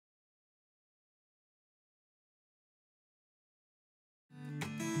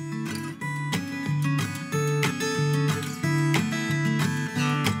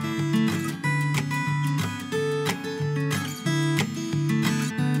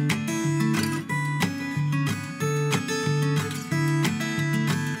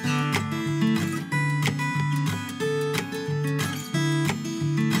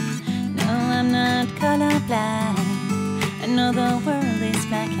blind. I know the world is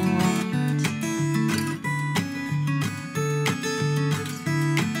black and white.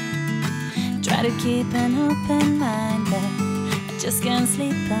 Try to keep an open mind, but I just can't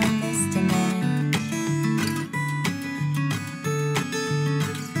sleep on this tonight.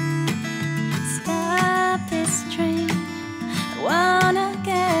 Stop this train, I wanna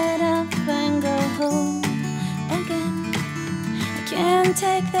get up and go home again. I can't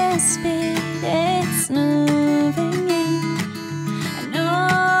take the speed it's moving in. I know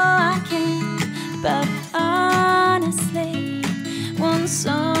I can't, but honestly, won't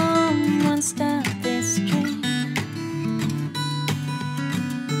someone stop this train?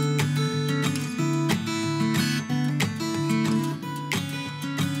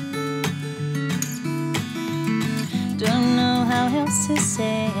 Don't know how else to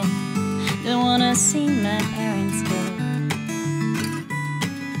say it. Don't wanna see my parents go.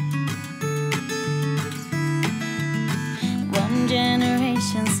 One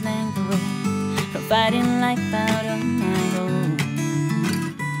generation's length away from fighting life out on my own.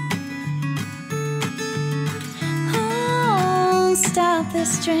 Oh, stop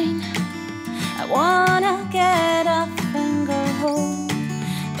this train, I wanna get up and go home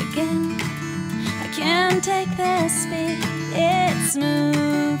again. I can't take the speed it's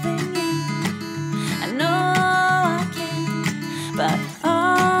moving in. I know I can't, but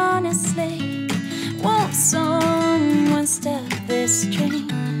honestly, won't someone stop this train?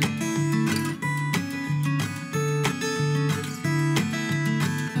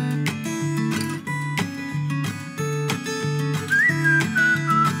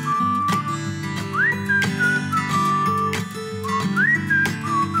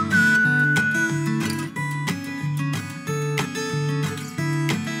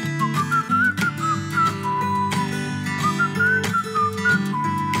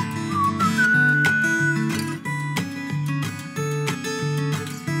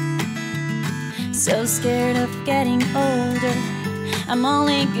 So scared of getting older, I'm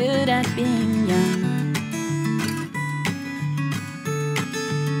only good at being young.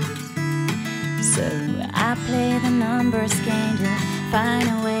 So I play the numbers game to find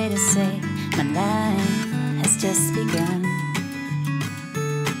a way to say my life has just begun.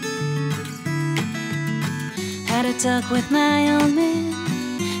 Had a talk with my old man,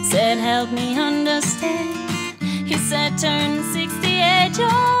 said help me understand. He said turn 68,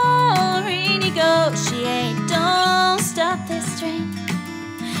 you'll renegotiate. Don't stop this train,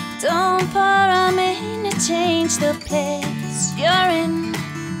 don't pour a man to change the place you're in.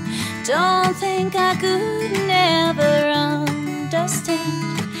 Don't think I could never understand.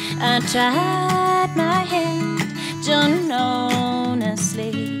 I tried my hand, John,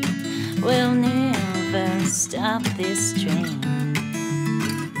 honestly, we'll never stop this train.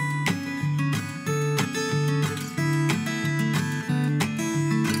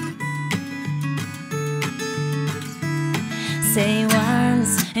 Say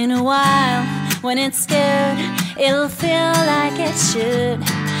once in a while, when it's scared, it'll feel like it should.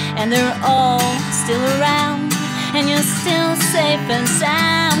 And they're all still around, and you're still safe and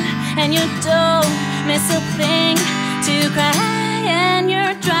sound. And you don't miss a thing to cry, and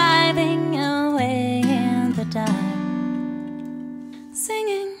you're driving away in the dark,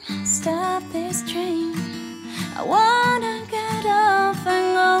 singing, stop this train, I wanna get off and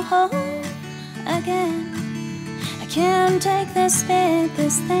go home again. I can't take the speed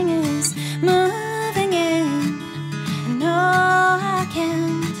this thing is moving in. I know I